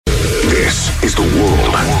is the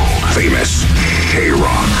world famous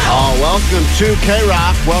K-Rock. Oh, welcome to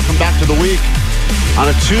K-Rock. Welcome back to the week on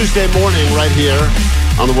a Tuesday morning right here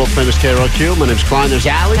on the world famous K-Rock Q. My name's Klein. There's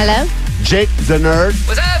Allie. Hello. Jake the Nerd.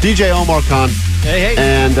 What's up? DJ Omar Khan. Hey.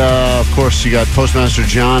 And, of course, you got Postmaster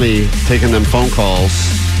Johnny taking them phone calls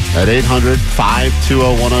at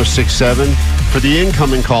 800-520-1067 for the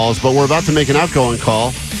incoming calls. But we're about to make an outgoing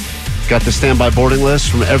call. Got the standby boarding list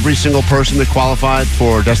from every single person that qualified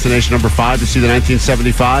for destination number 5 to see the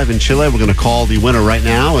 1975 in Chile. We're going to call the winner right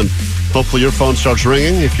now, and hopefully your phone starts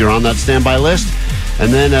ringing if you're on that standby list.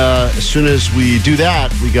 And then as soon as we do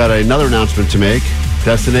that, we got another announcement to make.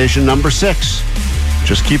 Destination number 6.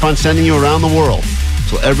 Just keep on sending you around the world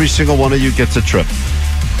so every single one of you gets a trip.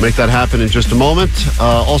 Make that happen in just a moment.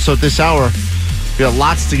 Also, at this hour, we got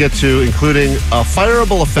lots to get to, including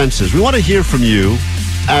fireable offenses. We want to hear from you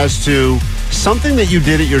as to something that you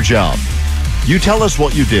did at your job. You tell us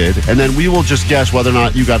what you did, and then we will just guess whether or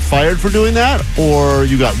not you got fired for doing that, or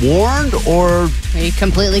you got warned, or you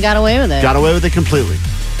completely got away with it. Got away with it completely.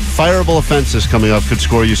 Fireable offenses coming up could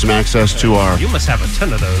score you some access to our... You must have a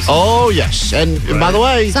ton of those. Oh, yes. And by the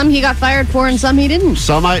way... Some he got fired for and some he didn't.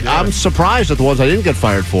 I'm surprised at the ones I didn't get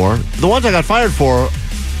fired for. The ones I got fired for...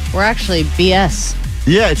 were actually BS.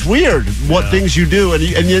 Yeah, it's weird what things you do. And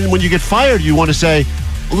then when you get fired, you want to say...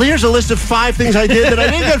 Well, here's a list of 5 things I did that I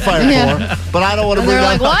didn't get fired for, but I don't want to bring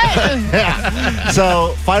that up. They're like, what? Yeah.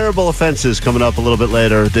 So, fireable offenses coming up a little bit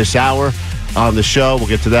later this hour on the show. We'll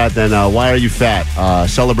get to that. Then, why are you fat?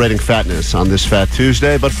 Celebrating fatness on this Fat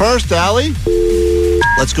Tuesday. But first, Allie,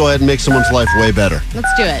 let's go ahead and make someone's life way better.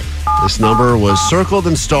 Let's do it. This number was circled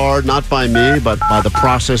and starred, not by me, but by the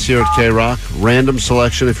process here at K-Rock. Random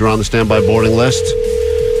selection if you're on the standby boarding list.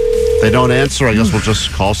 If they don't answer, I guess we'll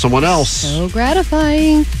just call someone else. So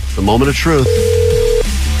gratifying. The moment of truth.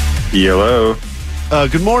 Hello.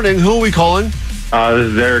 Good morning. Who are we calling? This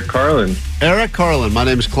is Eric Carlin. Eric Carlin. My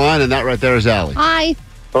name is Klein, and that right there is Allie. Hi.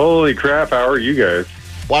 Holy crap, how are you guys?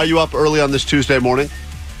 Why are you up early on this Tuesday morning?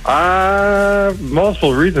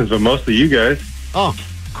 Multiple reasons, but mostly you guys. Oh,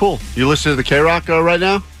 cool. You listening to the K-Rock right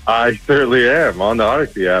now? I certainly am, on the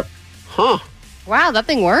Odyssey app. Huh. Wow, that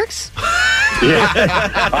thing works? Yeah.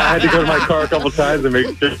 I had to go to my car a couple times and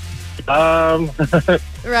make sure.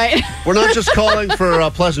 Right. We're not just calling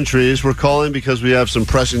for pleasantries. We're calling because we have some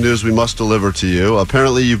pressing news we must deliver to you.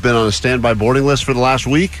 Apparently, you've been on a standby boarding list for the last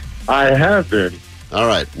week. I have been. All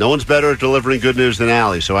right. No one's better at delivering good news than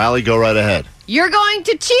Allie, so Allie, go right ahead. You're going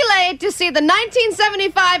to Chile to see the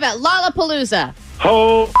 1975 at Lollapalooza.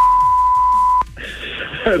 Oh,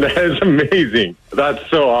 that is amazing. That's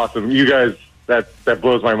so awesome. You guys, that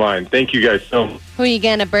blows my mind. Thank you guys so much. Who are you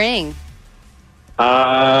going to bring? You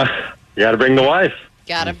got to bring the wife.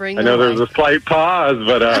 Gotta bring I know there's a slight pause,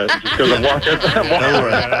 but just because I'm walking.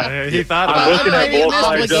 He thought I'm about looking at both my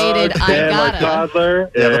obligated. dogs and my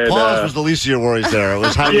toddler. Yeah, the and, pause was the least of your worries there. It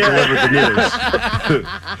was how you delivered the news.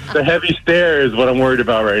 the heavy stare is what I'm worried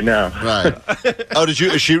about right now. Right. Oh,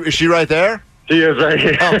 is she right there? She is right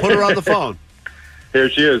here. Oh, put her on the phone. Here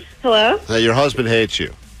she is. Hello? Your husband hates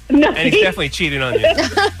you. No. And he's definitely cheating on you. You're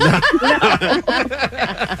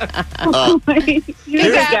a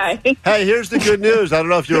good guy. Hey, here's the good news. I don't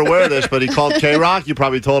know if you're aware of this, but he called K-Rock. You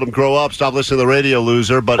probably told him, grow up, stop listening to the radio,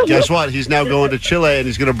 loser. But guess what? He's now going to Chile, and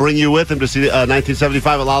he's going to bring you with him to see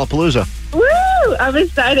 1975 at Lollapalooza. Woo! I'm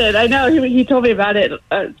excited. I know. He told me about it.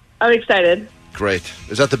 I'm excited. Great.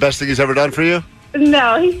 Is that the best thing he's ever done for you?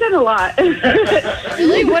 No, he's done a lot.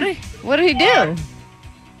 Really? What did he do?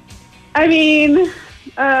 I mean...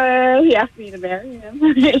 he asked me to marry him.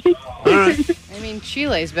 All right. I mean,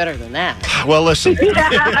 Chile's better than that. Well, listen.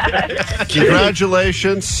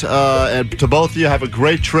 Congratulations. And to both of you, have a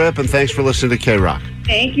great trip, and thanks for listening to K-Rock.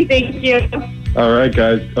 Thank you. All right,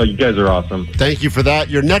 guys. Oh, you guys are awesome. Thank you for that.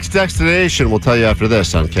 Your next destination, we'll tell you after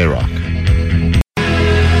this on K-Rock.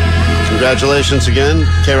 Congratulations again,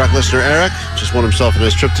 K-Rock listener Eric. Just won himself a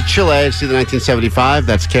nice trip to Chile to see the 1975.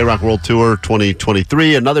 That's K-Rock World Tour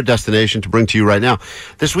 2023. Another destination to bring to you right now.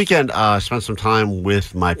 This weekend, I spent some time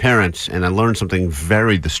with my parents, and I learned something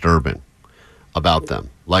very disturbing about them.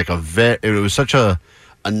 It was such a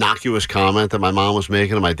innocuous comment that my mom was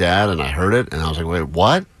making to my dad, and I heard it, and I was like, wait,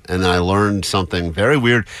 what? And then I learned something very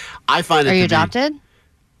weird. I find it Are you adopted?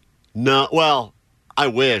 No, well... I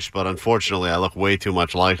wish, but unfortunately, I look way too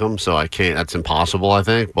much like him, so I can't. That's impossible, I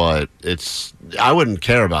think. But I wouldn't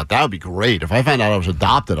care about that. That would be great if I found out I was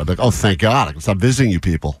adopted. I'd be like, oh, thank God, I can stop visiting you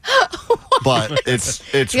people. But it's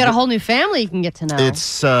you got a whole new family you can get to know.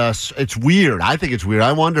 It's weird. I think it's weird.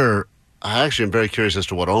 I wonder. I actually am very curious as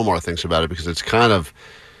to what Omar thinks about it because it's kind of.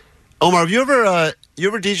 Omar, have you ever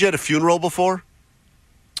DJ'd a funeral before?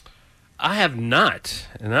 I have not,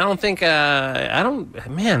 and I don't think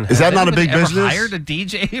Man, Is that not a anybody big ever business? Hired a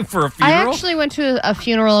DJ for a I funeral? actually went to a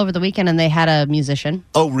funeral over the weekend, and they had a musician.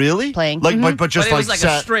 Oh, really? Playing. Like, Mhm. but just But it was like a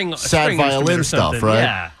sad, string sad instrument violin or stuff, something. right?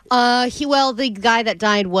 Yeah. The guy that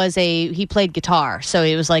died he played guitar, so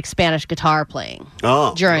it was like Spanish guitar playing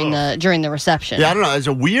Oh. during the reception. Yeah, I don't know. It's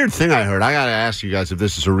a weird thing I heard. I got to ask you guys if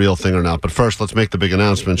this is a real thing or not. But first, let's make the big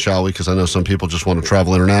announcement, shall we? Because I know some people just want to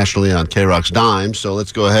travel internationally on K-Rock's dime. So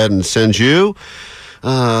let's go ahead and send you.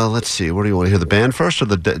 Let's see. Where do you want to hear, the band first or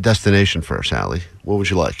the destination first, Allie? What would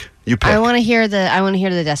you like? You pick. I want to hear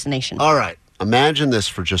the destination. All right. Imagine this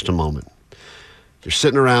for just a moment. You're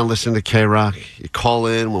sitting around listening to K-Rock. You call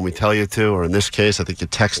in when we tell you to, or in this case, I think you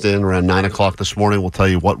text in around 9 o'clock this morning. We'll tell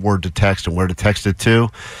you what word to text and where to text it to.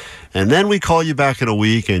 And then we call you back in a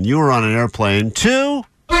week, and you were on an airplane to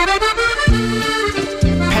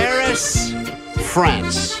Paris,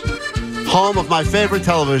 France. Home of my favorite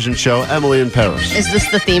television show, Emily in Paris. Is this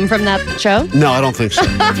the theme from that show? No, I don't think so.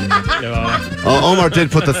 Omar did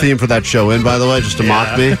put the theme for that show in, by the way, just to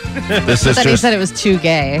mock me. This is Then he just said it was too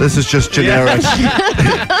gay. this is just generic.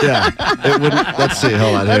 Yeah, it wouldn't. Let's see.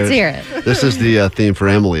 Hold on. Let's hear it. This is the theme for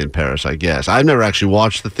Emily in Paris, I guess. I've never actually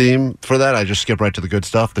watched the theme for that. I just skip right to the good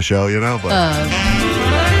stuff, the show, you know. But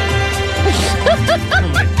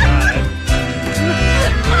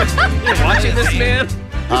You're watching this, man?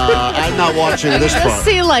 I'm not watching this I part.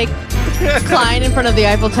 see like Klein in front of the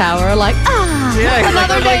Eiffel Tower, like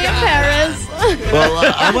another day in Paris. Well,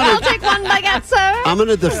 I'll take one baguette, sir. I'm going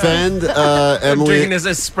to defend Drinking Emily. his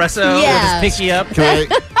espresso Yeah. with his pinky up.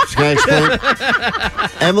 Can I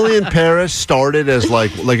explain? Emily in Paris started as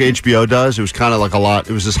like HBO does. It was kind of like a lot.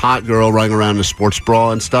 It was this hot girl running around in a sports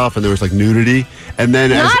bra and stuff, and there was like nudity. And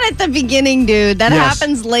then Not at the beginning, dude. That Yes.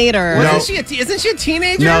 happens later. No. Isn't she a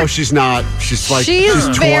teenager? No, she's not. She's like She's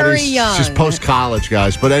 20s. very young. She's post college,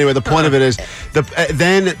 guys. But anyway, the point of it is,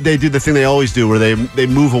 then they do the thing they always do, where they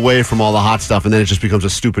move away from all the hot stuff, and then it just becomes a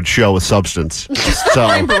stupid show with substance. So,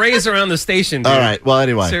 Wearing berets around the station, dude. all right. Well,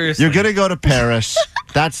 anyway, Seriously. you're gonna go to Paris.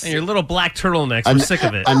 That's And your little black turtlenecks. We're sick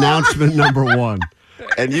of it. announcement number one.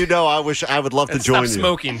 And I would love to And join stop you.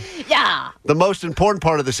 smoking. Yeah. The most important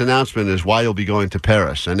part of this announcement is why you'll be going to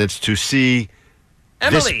Paris, and it's to see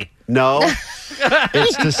Emily. No,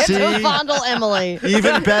 it's to To see. fondle Emily.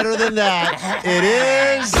 Even better than that, it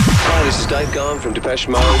is. Hi, this is Dave Gahan from Depeche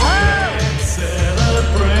Mode.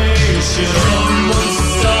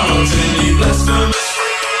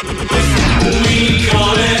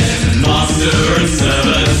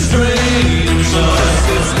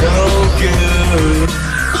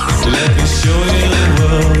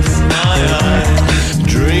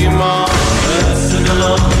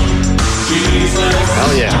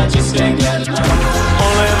 Hell yeah.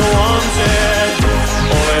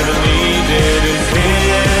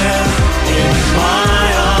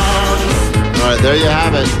 All right, there you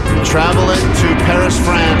have it. Traveling to Paris,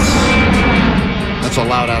 France. That's a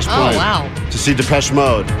loud ass plane. Oh, wow. To see Depeche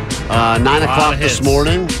Mode. 9 o'clock of this hits.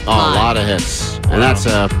 morning. Oh, a lot of hits. And that's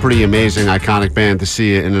a pretty amazing, iconic band to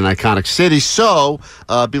see in an iconic city. So,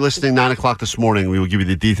 be listening 9 o'clock this morning. We will give you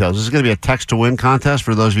the details. This is going to be a text-to-win contest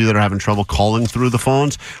for those of you that are having trouble calling through the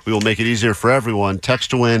phones. We will make it easier for everyone. Text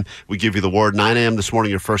to win. We give you the word 9 a.m. this morning,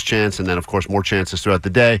 your first chance, and then, of course, more chances throughout the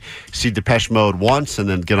day. See Depeche Mode once, and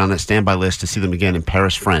then get on that standby list to see them again in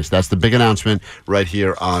Paris, France. That's the big announcement right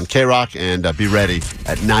here on K-Rock, and be ready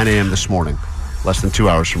at 9 a.m. this morning, less than 2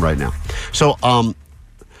 hours from right now. So,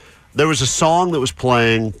 there was a song that was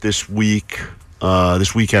playing this week.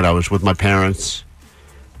 This weekend, I was with my parents,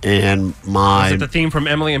 and Was it the theme from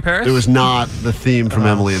Emily in Paris? it was not the theme from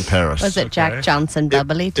Emily in Paris. Was it Jack Johnson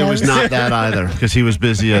bubbly It was not that either, because he was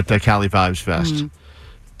busy at the Cali Vibes Fest.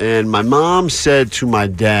 And my mom said to my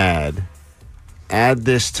dad, "Add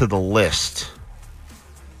this to the list."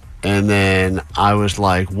 And then I was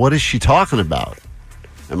like, "What is she talking about?"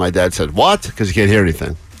 And my dad said, "What?" Because he can't hear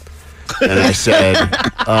anything. And I said,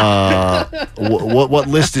 what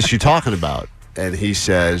list is she talking about? And he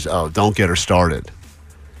says, "Oh, don't get her started."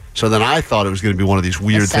 So then I thought it was going to be one of these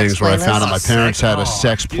weird sex things where I found out my playlist? parents had a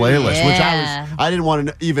sex playlist, which Yeah. I didn't want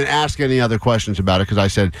to even ask any other questions about it because I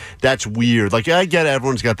said, that's weird. Like, I get it,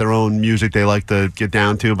 everyone's got their own music they like to get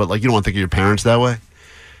down to, but like, you don't want to think of your parents that way.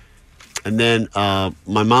 And then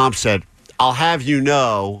my mom said, "I'll have you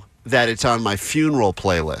know that it's on my funeral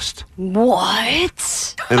playlist."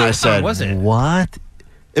 What? And I said, was it? "What?"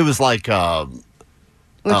 It was like,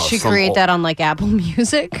 Would she some create old- that on like Apple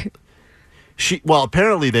Music? well,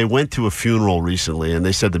 apparently they went to a funeral recently and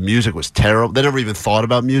they said the music was terrible. They never even thought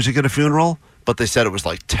about music at a funeral, but they said it was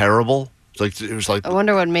like terrible. It's It was like I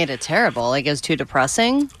wonder what made it terrible. Like, it was too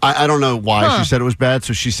depressing. I don't know why she said it was bad.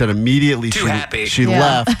 So she said immediately happy. she Yeah.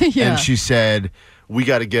 left Yeah. and she said we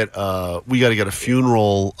got to get a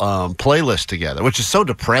funeral playlist together, which is so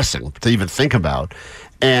depressing to even think about.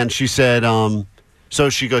 And she said, so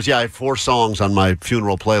she goes, yeah, I have 4 songs on my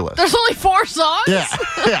funeral playlist. There's only 4 songs? Yeah,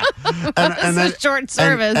 yeah. And This is short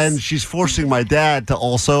service. And she's forcing my dad to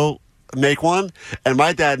also make one. And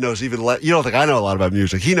my dad knows even less. You don't think I know a lot about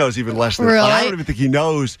music. He knows even less than Really? I don't even think he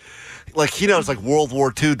knows. Like, he knows, like, World War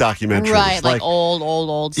II documentaries. Right, like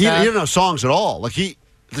old He stuff. doesn't know songs at all. Like,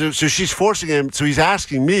 so she's forcing him. So he's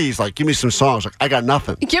asking me, he's like, give me some songs. Like, I got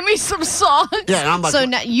nothing. Give me some songs. Yeah, and I'm like, so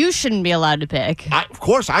now you shouldn't be allowed to pick. Of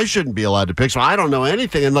course, I shouldn't be allowed to pick, so I don't know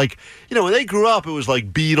anything. And, like, when they grew up, it was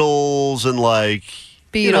like Beatles and, like,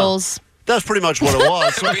 Beatles. that's pretty much what it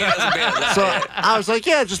was. So, I was like,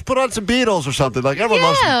 yeah, just put on some Beatles or something. Like, everyone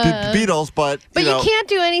loves Beatles, but But you can't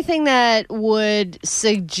do anything that would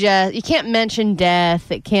suggest. You can't mention death.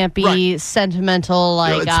 It can't be sentimental,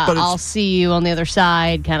 like I'll see you on the other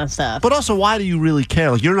side kind of stuff. But also, why do you really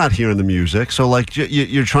care? Like, you're not hearing the music, so like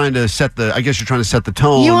you're trying to set the. I guess you're trying to set the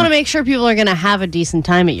tone. You want to make sure people are going to have a decent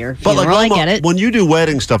time at your funeral. But like, Omar, I get it. when you do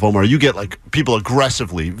wedding stuff, Omar, you get like people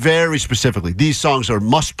aggressively, very specifically. These songs are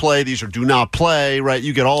must play. These are do not play. Right?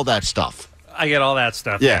 You get all that stuff. I get all that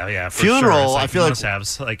stuff. Yeah. Yeah. For Funeral, sure. It's I feel like-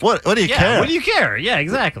 must-haves. Like What do you yeah, care? What do you care? Yeah,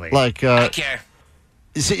 exactly. Like, I care.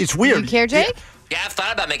 it's weird. You care, Jake? Yeah, I've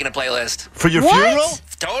thought about making a playlist. For your What? funeral?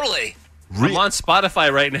 Totally. I'm on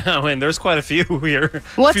Spotify right now, and there's quite a few here.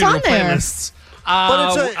 What's funeral on there? Playlists.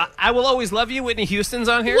 But it's I Will Always Love You. Whitney Houston's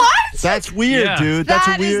on here. What? That's weird, Yeah. dude. That's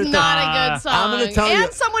That a weird is thing. not a good song. I'm gonna tell you-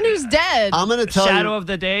 And someone who's dead. I'm going to tell Shadow you. of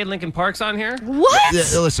the Day. Linkin Park's on here. What? Yeah,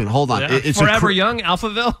 listen, hold on. Yeah. It's Forever Young.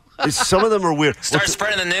 Alphaville. Some of them are weird. Start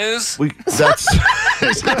spreading the news. That's.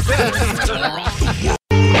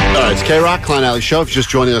 All right, it's K-Rock, Klein Alley Show. If you're just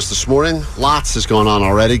joining us this morning, lots has gone on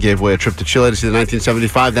already. Gave away a trip to Chile to see the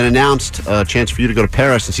 1975, then announced a chance for you to go to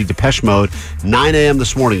Paris and see Depeche Mode. 9 a.m.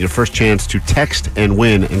 this morning, your first chance to text and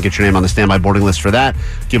win and get your name on the standby boarding list for that.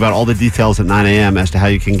 Give out all the details at 9 a.m. as to how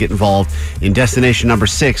you can get involved in destination number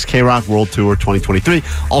 6, K-Rock World Tour 2023.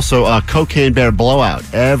 Also, Cocaine Bear Blowout.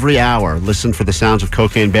 Every hour, listen for the sounds of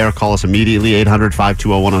Cocaine Bear. Call us immediately,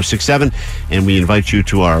 800-520-1067. And we invite you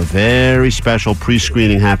to our very special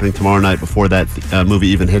pre-screening happening tomorrow night before that movie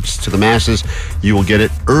even hits to the masses. You will get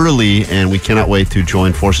it early, and we cannot wait to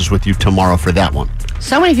join forces with you tomorrow for that one.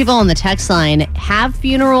 So many people on the text line have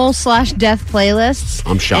funeral/death playlists.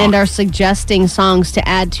 I'm shocked. And are suggesting songs to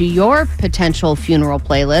add to your potential funeral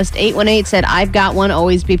playlist. 818 said, I've got one.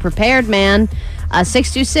 Always be prepared, man.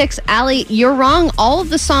 626, Allie, you're wrong. All of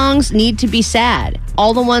the songs need to be sad.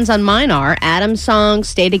 All the ones on mine are Adam's song,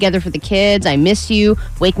 Stay Together for the Kids, I Miss You,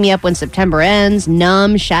 Wake Me Up When September Ends,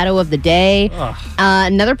 Numb, Shadow of the Day.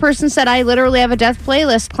 Another person said, I literally have a death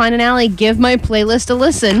playlist. Klein and Allie, give my playlist a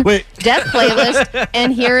listen. Wait. Death playlist.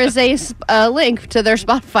 And here is a link to their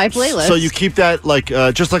Spotify playlist. So you keep that, like,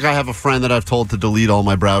 just like I have a friend that I've told to delete all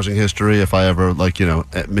my browsing history if I ever, like,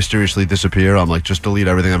 mysteriously disappear. I'm like, just delete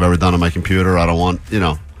everything I've ever done on my computer. I don't want,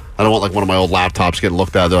 like one of my old laptops getting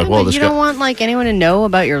looked at. They're like, well, But this you guy. don't want like anyone to know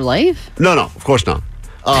about your life? No, of course not.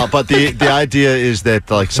 But the idea is that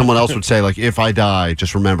like someone else would say, like, if I die,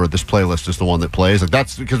 just remember this playlist is the one that plays. Like,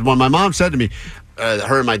 that's because when my mom said to me,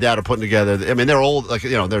 her and my dad are putting together. I mean, they're old, like,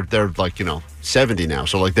 they're like 70 now,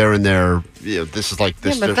 so like they're in their this is like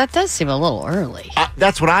this. Yeah, but that does seem a little early.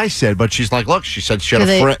 That's what I said, but she's like, look, she said she had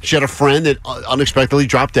Do she had a friend that unexpectedly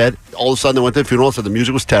dropped dead. All of a sudden, they went to the funeral, said the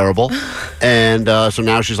music was terrible, and so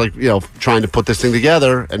now she's like, trying to put this thing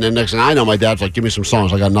together. And then next thing I know, my dad's like, give me some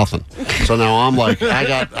songs. I got nothing. So now I'm like, I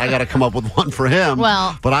got to come up with one for him.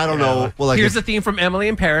 Well, but I don't know. Well, like, Here's the theme from Emily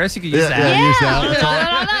in Paris. You could use that. use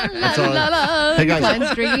that. That's all. Hey guys,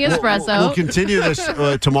 Klein's drinking espresso. We'll continue this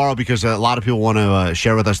tomorrow because a lot of people want to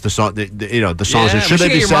share with us the song, the songs. Yeah, And should we they should be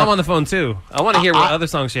get your sad? mom on the phone too. I want to hear what other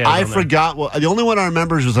songs she has. I on there. forgot. Well, the only one I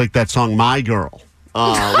remember is like that song "My Girl,"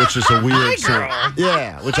 which is a weird song.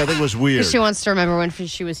 Yeah, which I think was weird. She wants to remember when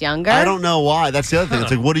she was younger. I don't know why. That's the other thing.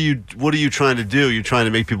 It's like, what are you trying to do? You're trying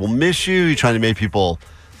to make people miss you. You're trying to make people.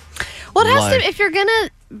 Well, it has like- to.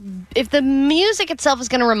 If the music itself is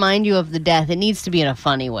gonna remind you of the death, it needs to be in a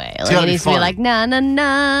funny way. Like gotta it be needs to be funny. like na na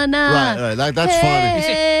na na. Right. That's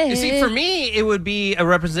funny. You see, for me, it would be a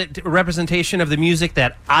representation of the music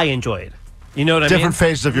that I enjoyed. You know what I mean? Different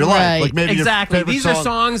phases of your Right. life, like maybe your Exactly. favorite These are song,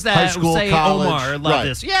 songs high that school, say college. Omar love Right.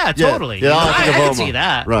 this. Yeah, totally. Yeah, You know, I think I of can Omar. see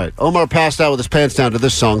that. Right. Omar passed out with his pants down to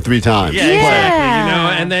this song 3 times. Yeah,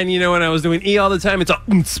 exactly. And then when I was doing E all the time, it's a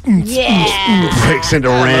Yeah. breaks into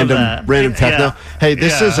love random that. techno. Yeah. Hey,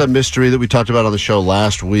 this Yeah. is a mystery that we talked about on the show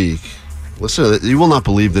last week. Listen, you will not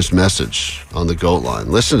believe this message on the GOAT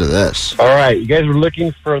line. Listen to this. All right, you guys were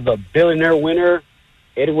looking for the billionaire winner,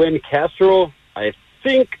 Edwin Castro. I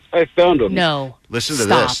think I found him. No. Listen to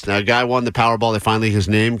this. Now, a guy won the Powerball. That finally his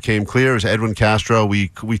name came clear. It was Edwin Castro. We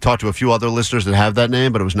talked to a few other listeners that have that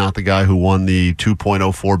name, but it was not the guy who won the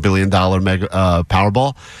 $2.04 billion mega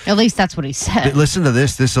Powerball. At least that's what he said. Listen to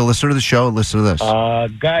this. This is a listener to the show, and listen to this.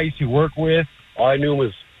 Guy I used to work with, all I knew him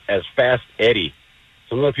was as Fast Eddie.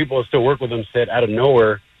 Some of the people that still work with him said out of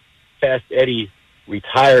nowhere, Fast Eddie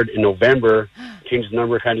retired in November, changed his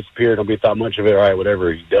number, kind of disappeared. Nobody thought much of it. All right,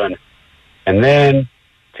 whatever, he's done. And then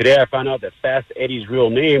today I found out that Fast Eddie's real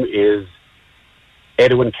name is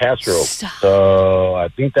Edwin Castro. Stop. So I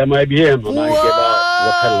think that might be him. I'm not sure about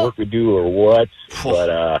what kind of work we do or what,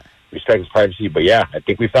 but respect his privacy. But yeah, I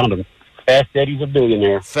think we found him. Fast Eddie's a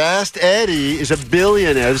billionaire. Fast Eddie is a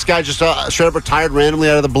billionaire. This guy just straight up retired randomly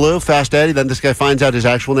out of the blue. Fast Eddie. Then this guy finds out his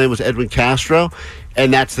actual name was Edwin Castro,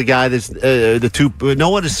 and that's the guy that's the two.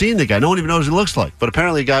 No one has seen the guy. No one even knows what he looks like. But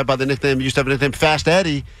apparently, a guy by the nickname used to have a nickname Fast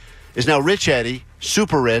Eddie is now Rich Eddie,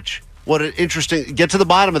 super rich. What an interesting. Get to the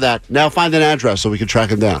bottom of that. Now find an address so we can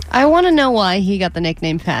track him down. I want to know why he got the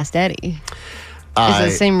nickname Fast Eddie. Is it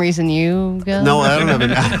the same reason you go? No, I don't have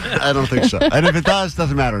it. I don't think so. And if it does, it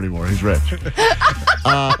doesn't matter anymore. He's rich. Whatever,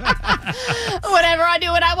 I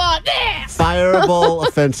do what I want. Fireable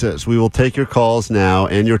offenses. We will take your calls now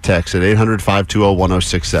and your texts at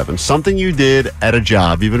 800-520-1067. Something you did at a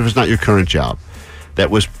job, even if it's not your current job, that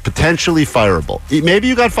was potentially fireable. Maybe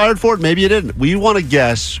you got fired for it, maybe you didn't. We want to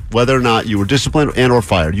guess whether or not you were disciplined and or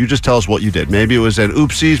fired. You just tell us what you did. Maybe it was an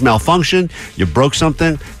oopsies, malfunction, you broke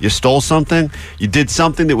something, you stole something, you did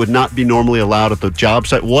something that would not be normally allowed at the job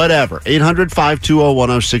site, whatever.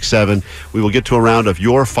 800-520-1067. We will get to a round of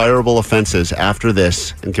your fireable offenses after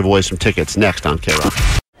this and give away some tickets next on K-Rock.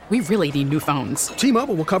 We really need new phones.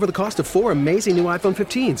 T-Mobile will cover the cost of 4 amazing new iPhone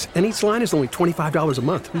 15s, and each line is only $25 a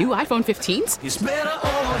month. New iPhone 15s? It's better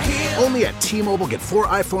over here. Only at T-Mobile, get 4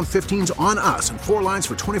 iPhone 15s on us and 4 lines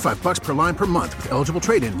for $25 per line per month with eligible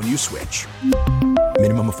trade-in when you switch.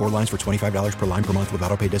 Minimum of 4 lines for $25 per line per month with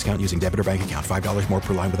autopay discount using debit or bank account. $5 more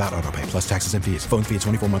per line without autopay, plus taxes and fees. Phone fee at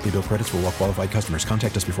 24 monthly bill credits for well-qualified customers.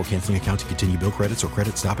 Contact us before canceling account to continue bill credits or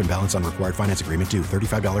credit stop and balance on required finance agreement due.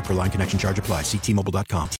 $35 per line connection charge applies. See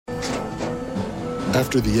T-Mobile.com.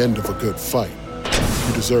 After the end of a good fight,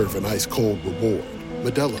 you deserve an ice-cold reward.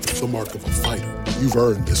 Modelo is the mark of a fighter. You've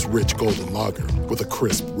earned this rich golden lager with a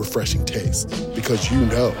crisp, refreshing taste. Because you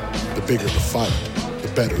know, the bigger the fight, the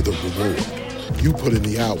better the reward. You put in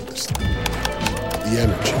the hours, the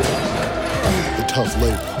energy, the tough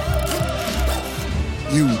labor.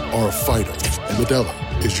 You are a fighter, and Modelo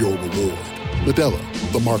is your reward. Modelo,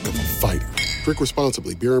 the mark of a fighter. Drink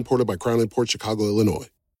responsibly. Beer imported by Crown Imports, Chicago, Illinois.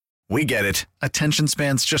 We get it. Attention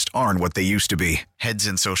spans just aren't what they used to be. Heads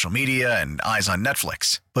in social media and eyes on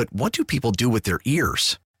Netflix. But what do people do with their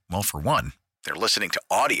ears? Well, for one, they're listening to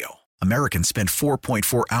audio. Americans spend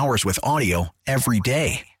 4.4 hours with audio every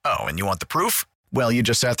day. Oh, and you want the proof? Well, you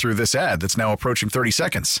just sat through this ad that's now approaching 30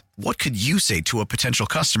 seconds. What could you say to a potential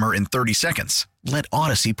customer in 30 seconds? Let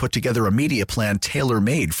Odyssey put together a media plan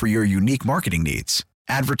tailor-made for your unique marketing needs.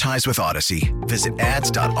 Advertise with Odyssey. Visit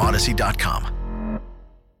ads.odyssey.com.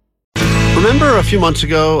 Remember a few months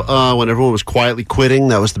ago when everyone was quietly quitting?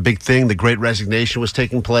 That was the big thing. The Great Resignation was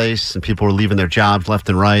taking place, and people were leaving their jobs left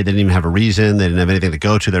and right. They didn't even have a reason. They didn't have anything to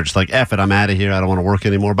go to. They're just like, F it, I'm out of here. I don't want to work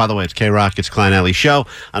anymore. By the way, it's K-Rock. It's Klein Alley Show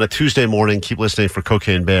on a Tuesday morning. Keep listening for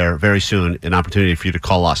Cocaine Bear. Very soon, an opportunity for you to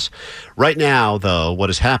call us. Right now, though, what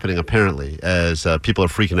is happening, apparently, as people are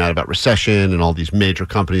freaking out about recession and all these major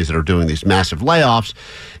companies that are doing these massive layoffs,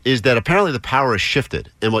 is that apparently the power has shifted.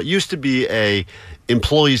 And what used to be a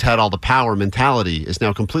employees had all the power mentality is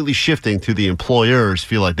now completely shifting to the employers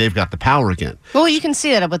feel like they've got the power again. Well, you can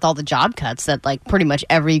see that with all the job cuts that like pretty much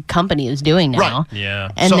every company is doing now. Right. Yeah.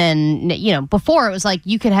 And then, you know, before it was like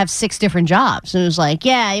you could have 6 different jobs. And it was like,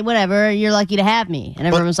 yeah, whatever, you're lucky to have me. And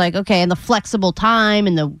everyone was like, okay, and the flexible time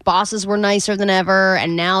and the bosses were nicer than ever.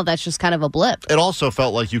 And now that's just kind of a blip. It also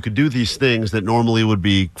felt like you could do these things that normally would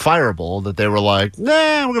be fireable, that they were like,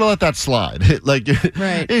 nah, we're going to let that slide. Like,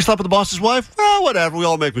 right. You slept with the boss's wife? Well, whatever. We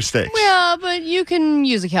all make mistakes. Yeah, but you can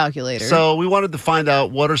use a calculator. So we wanted to find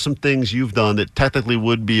out what are some things you've done that technically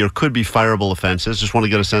would be or could be fireable offenses. Just want to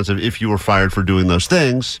get a sense of if you were fired for doing those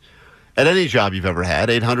things at any job you've ever had.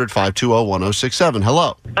 800-520-1067.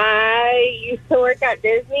 Hello. I used to work at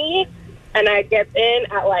Disney, and I'd get in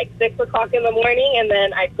at like 6 o'clock in the morning, and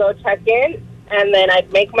then I'd go check in, and then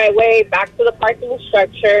I'd make my way back to the parking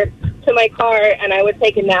structure to my car, and I would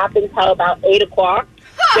take a nap until about 8 o'clock.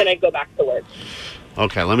 Then I'd go back to work.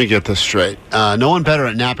 Okay, let me get this straight. No one better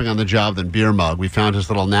at napping on the job than Beer Mug. We found his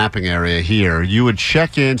little napping area here. You would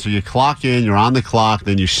check in, so you clock in, you're on the clock,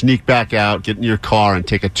 then you sneak back out, get in your car, and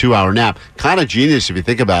take a 2-hour nap. Kind of genius if you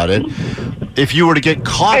think about it. If you were to get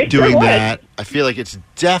caught doing that, I feel like it's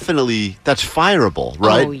definitely, that's fireable,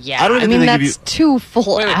 right? Oh, yeah. I mean, that's 2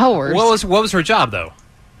 full hours. What was her job, though?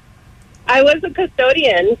 I was a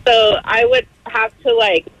custodian, so I would have to,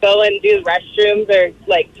 like, go and do restrooms or,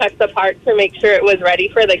 like, check the park to make sure it was ready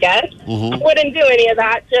for the guests. I wouldn't do any of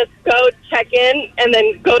that. Just go check in and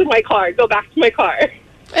then go to my car, go back to my car.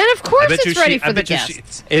 And, of course, it's ready for the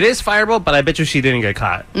guests. It is fireable, but I bet you she didn't get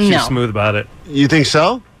caught. She's smooth about it. You think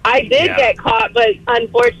so? I did get caught, but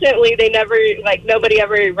unfortunately, they never, like, nobody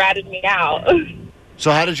ever ratted me out.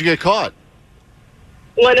 So how did you get caught?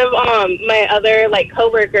 One of my other, like,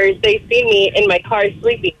 coworkers, they see me in my car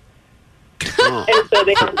sleeping. And so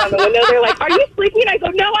they come down the window. They're like, "Are you sleeping?" I go,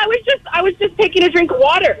 "No, I was just taking a drink of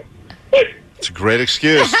water." It's a great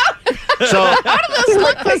excuse. So how do those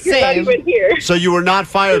look the same? Not even here. So you were not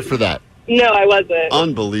fired for that? No, I wasn't.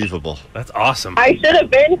 Unbelievable. That's awesome. I should have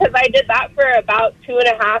been, because I did that for about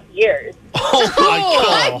 2.5 years. Oh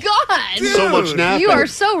my God! Dude. So much napping. You are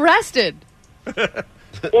so rested.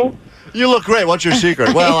 You look great. What's your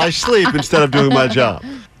secret? Well, I sleep instead of doing my job.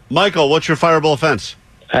 Michael, what's your fireable offense?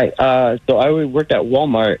 Hi. So I worked at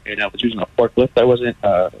Walmart, and I was using a forklift I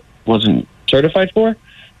wasn't certified for,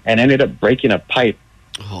 and ended up breaking a pipe.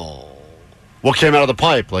 Oh. What came out of the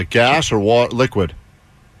pipe? Like gas or liquid?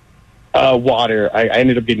 Water. I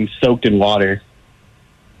ended up getting soaked in water.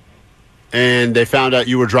 And they found out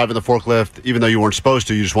you were driving the forklift, even though you weren't supposed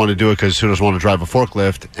to. You just wanted to do it because who doesn't want to drive a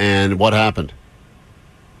forklift? And what happened?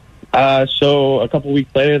 So a couple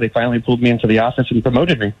weeks later, they finally pulled me into the office and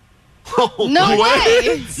promoted me. Oh, no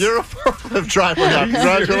way! You're a forklift driver now.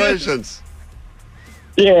 Congratulations.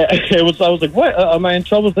 Yeah, I was like, what? Am I in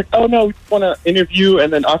trouble? It's like, oh, no, we want to interview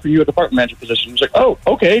and then offer you a department manager position. I was like, oh,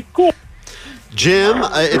 okay, cool. Jim,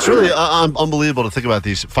 it's really unbelievable to think about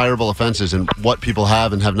these fireable offenses and what people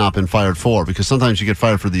have and have not been fired for, because sometimes you get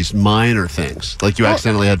fired for these minor things. Like you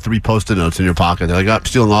accidentally had 3 Post-it notes in your pocket. They're like, oh,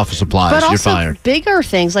 stealing office supplies. But You're also fired. Bigger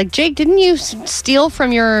things. Like, Jake, didn't you steal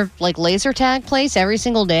from your, like, laser tag place every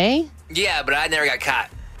single day? Yeah, but I never got caught.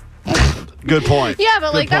 Good point. Yeah,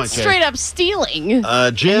 but, Good like, that's point, straight Jake. up stealing.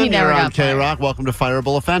 Jim, you're on K-Rock. Welcome to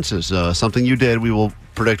Fireable Offenses. Something you did, we will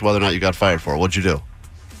predict whether or not you got fired for. What'd you do?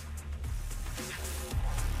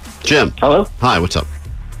 Jim. Hello? Hi, what's up?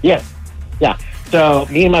 Yeah. So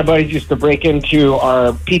me and my buddies used to break into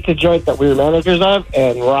our pizza joint that we were managers of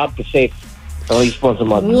and rob the safe at least once a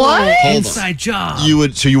month. What? Inside job. You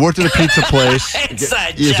worked at a pizza place.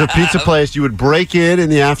 Inside It's a job. pizza place. You would break in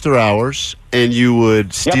the after hours, and you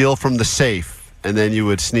would steal from the safe, and then you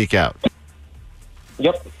would sneak out.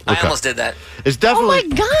 Yep. I almost did that. It's definitely. Oh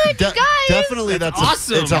my God, you guys! Definitely, that's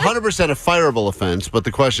awesome. It's 100% a fireable offense. But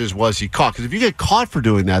the question is, was he caught? Because if you get caught for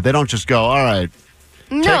doing that, they don't just go, "All right."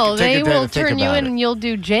 No, take they a day will to think turn you about in it. and you'll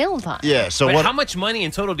do jail time. Yeah. So But what? how much money in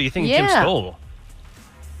total do you think Yeah. Jim stole?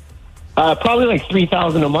 Probably like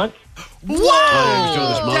 $3,000 a month. Whoa! Oh, he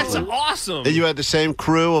was doing this That's monthly. awesome. And you had the same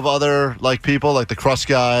crew of other like people, like the crust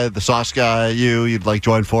guy, the sauce guy. You'd like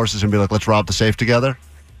join forces and be like, "Let's rob the safe together."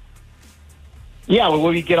 Yeah, well,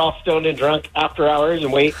 we'd get all stoned and drunk after hours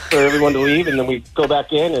and wait for everyone to leave, and then we'd go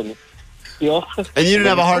back in and steal. And you didn't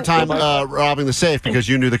have a hard time robbing the safe because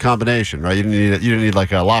you knew the combination, right? You didn't need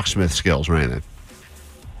like locksmith skills or anything.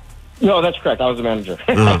 No, that's correct. I was the manager.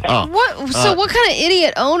 Oh. What? So what kind of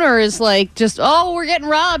idiot owner is like just, oh, we're getting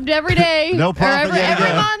robbed every day? No profit or every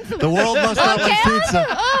again. month? The world must not like Okay. pizza.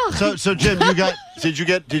 Oh. So Jim, did you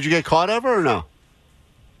get caught ever or no?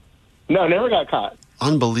 No, never got caught.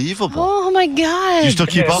 Unbelievable. Oh my God! You still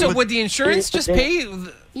keep up So with? would the insurance just pay?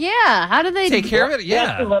 Yeah. How do they Take care of it? They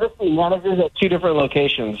actually let us be managers at 2 different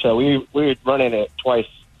locations, so we would run in it twice.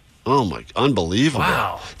 Oh my! Unbelievable.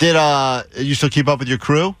 Wow. Did you still keep up with your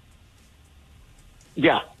crew?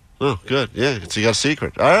 Yeah. Oh, good. Yeah. So you got a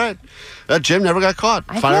secret. All right. Jim never got caught.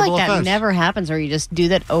 I feel Fireable like that offense. never happens, where you just do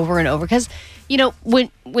that over and over. Because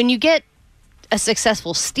when you get a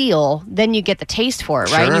successful steal, then you get the taste for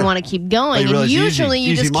it, right? Sure. And you want to keep going. Well, you And realize usually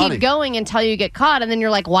you easy just money. keep going until you get caught, and then you're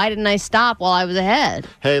like, why didn't I stop while I was ahead?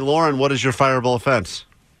 Hey, Lauren, what is your fireable offense?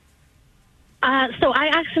 So I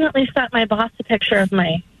accidentally sent my boss a picture of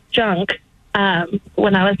my junk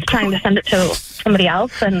when I was trying to send it to somebody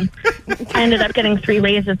else, and I ended up getting 3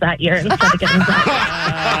 raises that year instead of getting 0.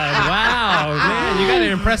 Wow, man, you got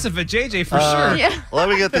an impressive at JJ for sure. Yeah. Let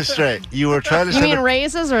me get this straight. You were trying to You send mean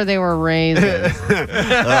raises, or they were raises?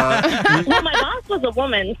 Well, my boss was a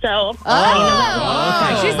woman, so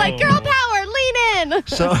Oh. She's like, girl power, lean in.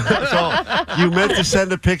 So you meant to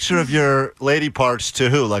send a picture of your lady parts to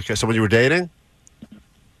who? Like someone you were dating?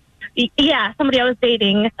 Yeah, somebody I was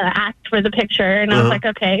dating asked for the picture, and I was like,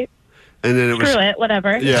 okay. And then Screw it,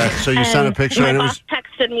 whatever. Yeah, so you sent a picture, and it my was. boss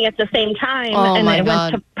texted me at the same time, Oh, and my it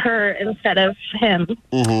God. went to her instead of him.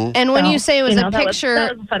 Mm-hmm. And when So, you say it was a that was picture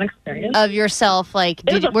a fun experience. of yourself, like,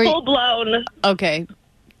 It was a were you- full blown. okay,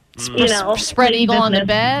 You know, spread eagle on the business.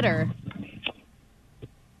 bed, or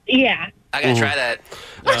Yeah. I gotta try that.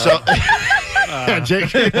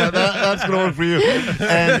 Jake, that's going to work for you.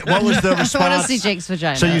 And what was the response? I want to see Jake's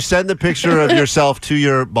vagina. So you send the picture of yourself to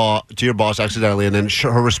your boss accidentally, and then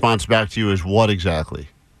her response back to you is what exactly?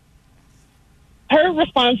 Her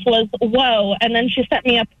response was, whoa. And then she set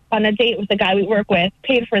me up on a date with the guy we work with,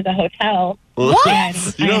 paid for the hotel.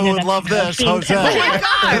 What? You know who would love this? Hotel.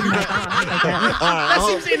 That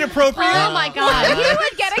seems inappropriate. Oh my God, he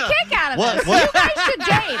would get a kick out of this. You guys should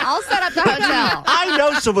date. I'll set up the hotel. I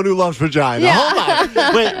know someone who loves vagina. Yeah. Hold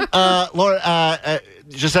on. Wait, Laura,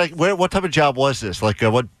 just like, what type of job was this? Like,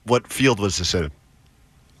 what field was this in?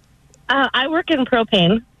 I work in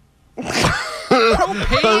propane.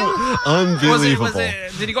 Unbelievable.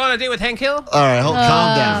 Did you go on a date with Hank Hill? All right,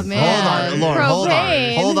 calm down. man. Hold on, Lauren,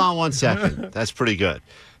 Propane. hold on 1 second. That's pretty good.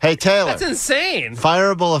 Hey, Taylor. That's insane.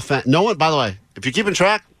 Fireable offense. No one, by the way, if you're keeping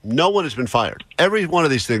track, no one has been fired. Every one of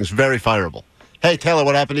these things, very fireable. Hey, Taylor,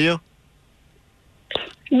 what happened to you?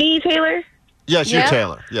 Me, Taylor? Yes, you're Yeah.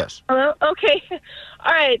 Taylor. Yes. Hello? Okay.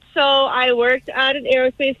 All right. So I worked at an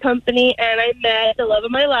aerospace company, and I met the love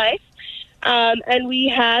of my life. And we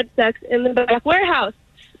had sex in the back warehouse.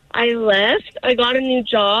 I left. I got a new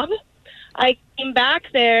job. I came back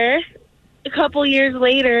there a couple years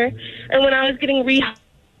later, and when I was getting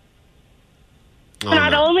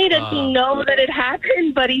not only did he know that it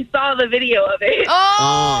happened, but he saw the video of it.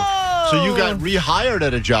 Oh. So you got rehired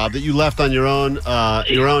at a job that you left on your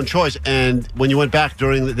own choice. And when you went back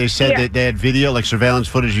they said that they had video, like surveillance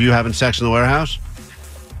footage of you having sex in the warehouse?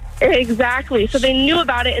 Exactly. So they knew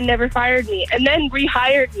about it and never fired me, and then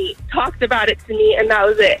rehired me, talked about it to me, and that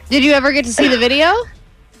was it. Did you ever get to see the video?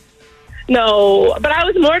 No, but I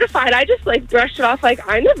was mortified. I just brushed it off like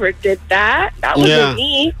I never did that. That wasn't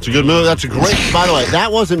me. It's a good move. That's a great, by the way,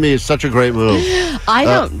 that wasn't me. It's such a great move. I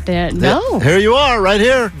don't know. Here you are, right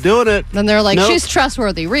here, doing it. Then they're like, Nope. she's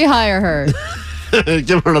trustworthy. Rehire her.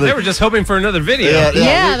 Give her another. They were just hoping for another video.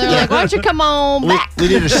 Yeah, they're like, why don't you come on back? We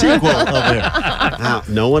need a sequel over here. Now,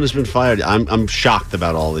 no one has been fired. I'm shocked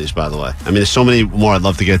about all these, by the way. I mean, there's so many more I'd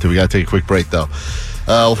love to get to. We got to take a quick break, though.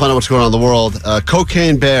 We'll find out what's going on in the world.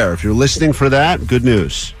 Cocaine Bear, if you're listening for that, good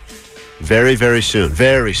news. Very, very soon,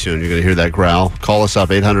 you're going to hear that growl. Call us up,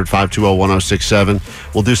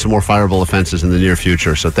 800-520-1067. We'll do some more fireable offenses in the near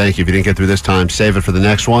future. So thank you. If you didn't get through this time, save it for the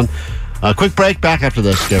next one. Quick break, back after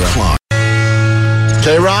this. K-Rock.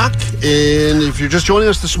 K-Rock, and if you're just joining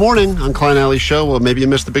us this morning on Klein Alley Show, well, maybe you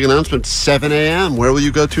missed the big announcement, 7 a.m. Where will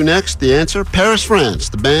you go to next? The answer, Paris, France.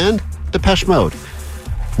 The band, Depeche Mode.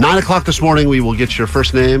 9 o'clock this morning, we will get your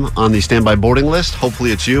first name on the standby boarding list. Hopefully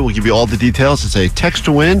it's you. We'll give you all the details. It's a text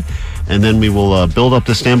to win, and then we will build up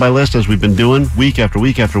the standby list as we've been doing week after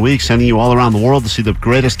week after week, sending you all around the world to see the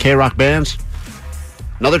greatest K-Rock bands.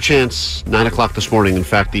 Another chance, 9 o'clock this morning. In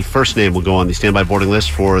fact, the first name will go on the standby boarding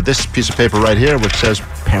list for this piece of paper right here, which says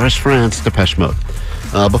Paris, France, Depeche Mode.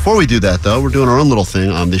 Before we do that, though, we're doing our own little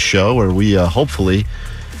thing on this show where we hopefully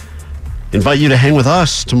invite you to hang with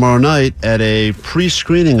us tomorrow night at a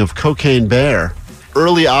pre-screening of Cocaine Bear.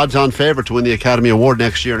 Early odds-on favorite to win the Academy Award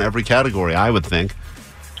next year in every category, I would think.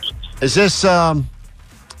 Is this, oh,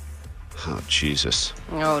 Jesus.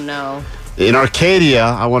 Oh, no. In Arcadia,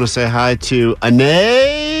 I want to say hi to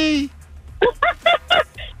Anae.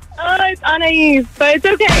 Oh, it's Anais, but it's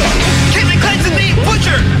okay. Kevin Klein's the name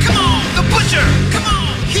Butcher. Come on, the Butcher. Come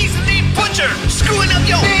on, he's the name Butcher. Screwing up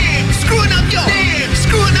your name, screwing up your name,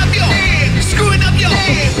 screwing up your name, screwing up your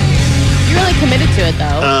name. You're really committed to it,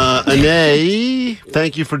 though. Anae,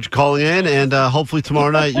 thank you for calling in, and hopefully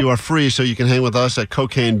tomorrow night you are free so you can hang with us at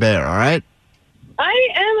Cocaine Bear, all right? I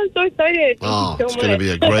am. I'm so excited. Oh, Thank you it's so going to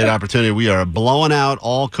much. be a great opportunity. We are blowing out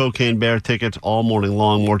all Cocaine Bear tickets all morning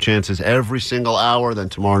long. More chances every single hour. Then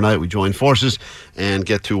tomorrow night we join forces and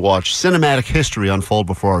get to watch cinematic history unfold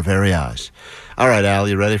before our very eyes. All right,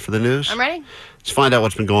 Allie, you ready for the news? I'm ready. Let's find out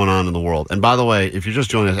what's been going on in the world. And by the way, if you're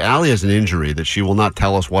just joining us, Allie has an injury that she will not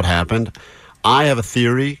tell us what happened. I have a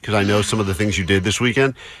theory, because I know some of the things you did this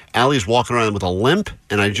weekend. Allie's walking around with a limp,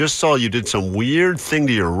 and I just saw you did some weird thing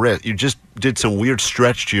to your wrist. You just did some weird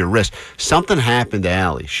stretch to your wrist. Something happened to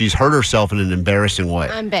Allie. She's hurt herself in an embarrassing way.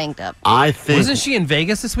 I'm banged up. I think... Wasn't she in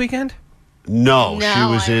Vegas this weekend? No, No, she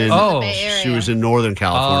was in. She was in Northern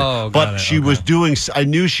California, Oh, got but it, she was doing. I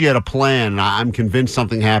knew she had a plan. And I'm convinced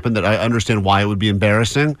something happened that I understand why it would be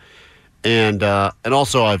embarrassing, and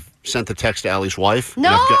also I've sent the text to Allie's wife. and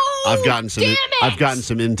No, I've gotten some. damn it! I've gotten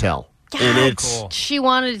some intel, and it's She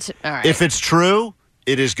wanted to. All right. if it's true,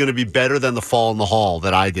 it is going to be better than the fall in the hall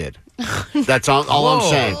that I did. That's all I'm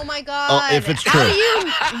saying. Oh my God! If it's true. How do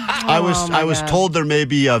you? I was told there may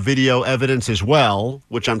be video evidence as well,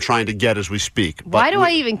 which I'm trying to get as we speak. But Why do I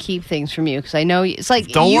even keep things from you? Because I know it's like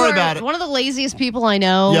Don't worry you're about it. One of the laziest people I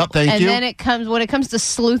know. Yep, thank and you. then when it comes to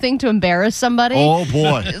sleuthing to embarrass somebody. Oh,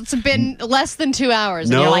 boy. It's been less than 2 hours,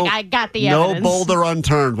 and you're like, I got the no evidence. boulder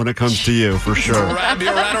unturned when it comes to you, for sure. Grab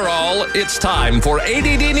your Adderall. It's time for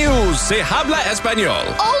ADD News. Se habla español.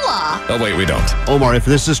 Hola. Oh, wait, we don't. Omar, if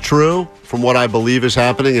this is true, from what I believe is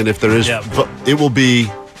happening, and if there is, it will be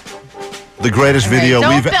the greatest video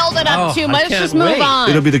Don't we've build it up too much. Just move on.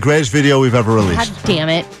 It'll be the greatest video we've ever God released. damn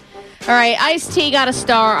it. All right, Ice-T got a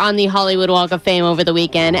star on the Hollywood Walk of Fame over the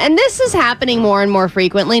weekend, and this is happening more and more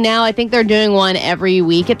frequently now. I think they're doing one every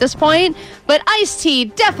week at this point, but Ice-T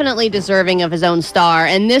definitely deserving of his own star,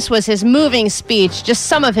 and this was his moving speech, just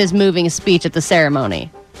some of his moving speech at the ceremony.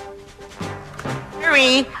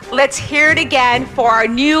 Let's hear it again for our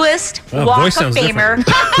newest Oh, Walk voice of sounds Famer,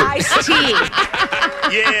 different. Ice-T.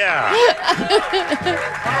 Yeah.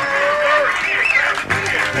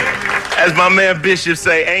 As my man Bishop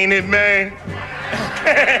say, ain't it, man?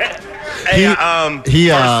 Hey, first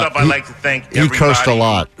off, I'd like to thank He everybody. cursed a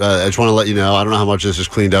lot. I just want to let you know. I don't know how much this is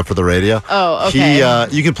cleaned up for the radio. Oh, okay.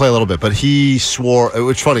 You can play a little bit, but he swore.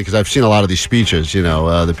 It's funny because I've seen a lot of these speeches.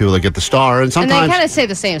 The people that get the star, and And sometimes they kind of say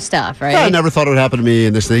the same stuff, right? I never thought it would happen to me,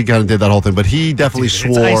 and this. He kind of did that whole thing, but he definitely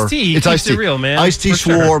swore. Ice-T. He keeps Ice-T. it real, man. Ice-T For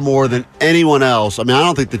swore sure. more than anyone else. I mean, I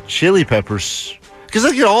don't think the Chili Peppers, because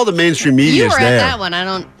all the mainstream You media is were there. at that one. I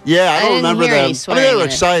don't. Yeah, I don't didn't remember hear them. any I mean, swearing they were in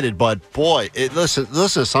it. excited, but boy, listen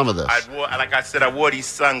to some of this. Like I said, I wore these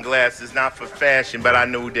sunglasses not for fashion, but I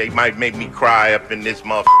knew they might make me cry up in this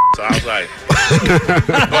motherfucker. So I was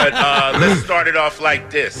like, but let's start it off like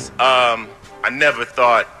this. I never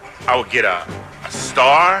thought I would get a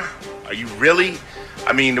star. Are you really?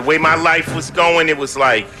 I mean, the way my life was going, it was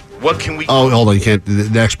like, what can we? Oh, hold on! You can't. The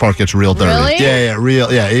next part gets real dirty. Really? Yeah,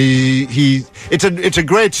 real. Yeah, he. It's a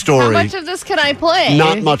great story. How much of this can I play?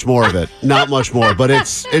 Not much more of it. Not much more. But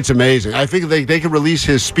it's amazing. I think they could release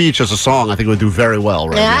his speech as a song. I think it would do very well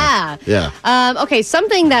right Yeah. now. Yeah. Okay,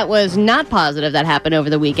 something that was not positive that happened over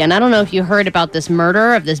the weekend. I don't know if you heard about this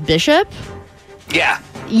murder of this bishop. Yeah.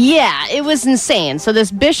 Yeah, it was insane. So this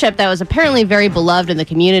bishop that was apparently very beloved in the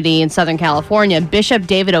community in Southern California, Bishop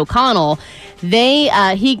David O'Connell,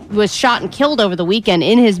 he was shot and killed over the weekend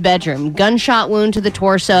in his bedroom. Gunshot wound to the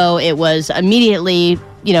torso. It was immediately,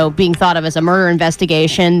 being thought of as a murder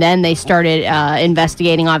investigation. Then they started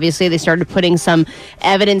investigating, obviously. They started putting some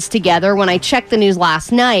evidence together. When I checked the news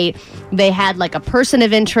last night, they had like a person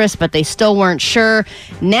of interest, but they still weren't sure.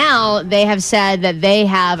 Now they have said that they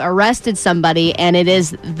have arrested somebody, and it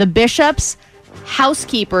is the bishop's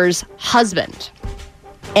housekeeper's husband.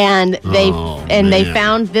 And they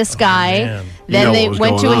found this guy. Man. Then they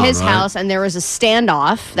went to his right? house, and there was a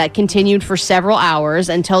standoff that continued for several hours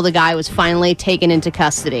until the guy was finally taken into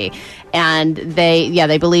custody. And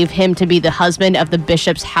they believe him to be the husband of the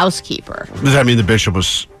bishop's housekeeper. Does that mean the bishop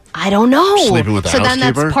was? I don't know. Sleeping with the so then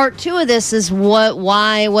housekeeper? that's part two of this is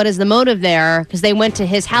what is the motive there? Because they went to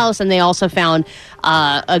his house and they also found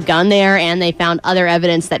a gun there, and they found other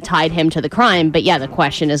evidence that tied him to the crime. But yeah, the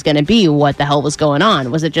question is going to be what the hell was going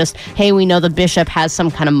on? Was it just, hey, we know the bishop has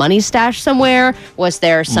some kind of money stash somewhere? Was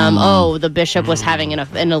there some, the bishop was having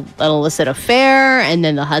an illicit affair, and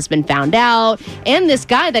then the husband found out? And this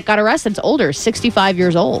guy that got arrested is older, 65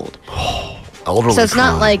 years old. Elderly So it's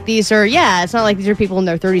not crime. like these are people in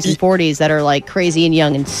their 30s and 40s that are like crazy and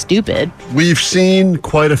young and stupid. We've seen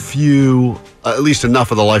quite a few, at least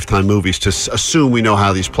enough of the Lifetime movies to assume we know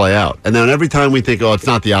how these play out. And then every time we think, it's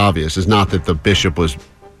not the obvious, it's not that the bishop was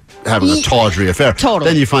having a tawdry affair.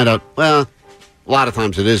 Totally. Then you find out, well, a lot of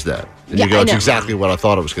times it is that. And Yeah, you go, I it's know. exactly what I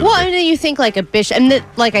thought it was going to Well, be. I mean, you think like a bishop, and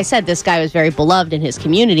like I said, this guy was very beloved in his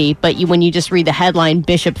community, but when you just read the headline,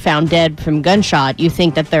 Bishop found dead from gunshot, you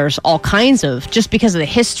think that there's all kinds of, just because of the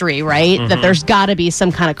history, right, that there's got to be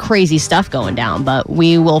some kind of crazy stuff going down, but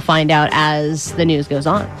we will find out as the news goes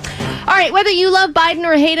on. All right, whether you love Biden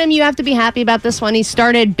or hate him, you have to be happy about this one. He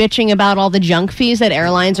started bitching about all the junk fees that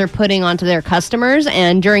airlines are putting onto their customers,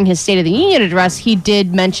 and during his State of the Union address, he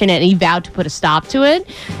did mention it, and he vowed to put a stop to it.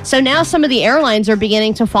 So now some of the airlines are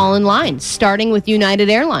beginning to fall in line, starting with United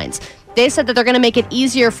Airlines. They said that they're going to make it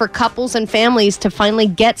easier for couples and families to finally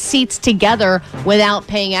get seats together without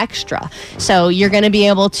paying extra. So you're going to be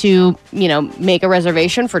able to, make a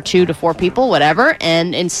reservation for 2 to 4 people, whatever.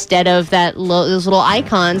 And instead of those little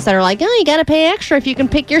icons that are like, oh, you got to pay extra if you can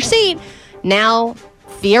pick your seat. Now,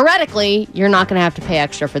 theoretically, you're not going to have to pay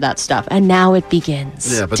extra for that stuff. And now it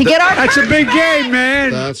begins. Yeah, but that's a big game,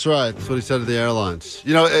 man. That's right. That's what he said to the airlines.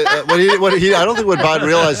 I don't think what Biden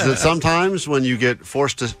realizes is that sometimes when you get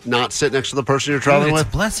forced to not sit next to the person you're traveling with,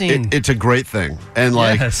 a blessing. It's a great thing. And you're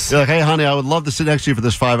like, hey, honey, I would love to sit next to you for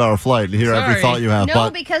this 5-hour flight and hear every thought you have.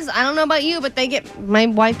 No, because I don't know about you, but my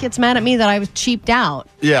wife gets mad at me that I was cheaped out.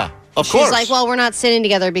 Yeah. Of course. She's like, well, we're not sitting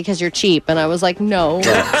together because you're cheap. And I was like, no,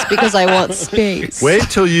 it's because I want space. Wait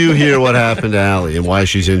till you hear what happened to Allie and why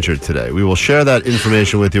she's injured today. We will share that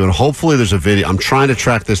information with you, and hopefully there's a video. I'm trying to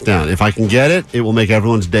track this down. If I can get it, it will make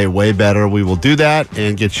everyone's day way better. We will do that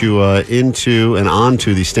and get you into and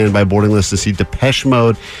onto the standby boarding list to see Depeche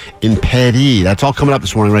Mode in Paris. That's all coming up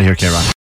this morning right here, K-Rock.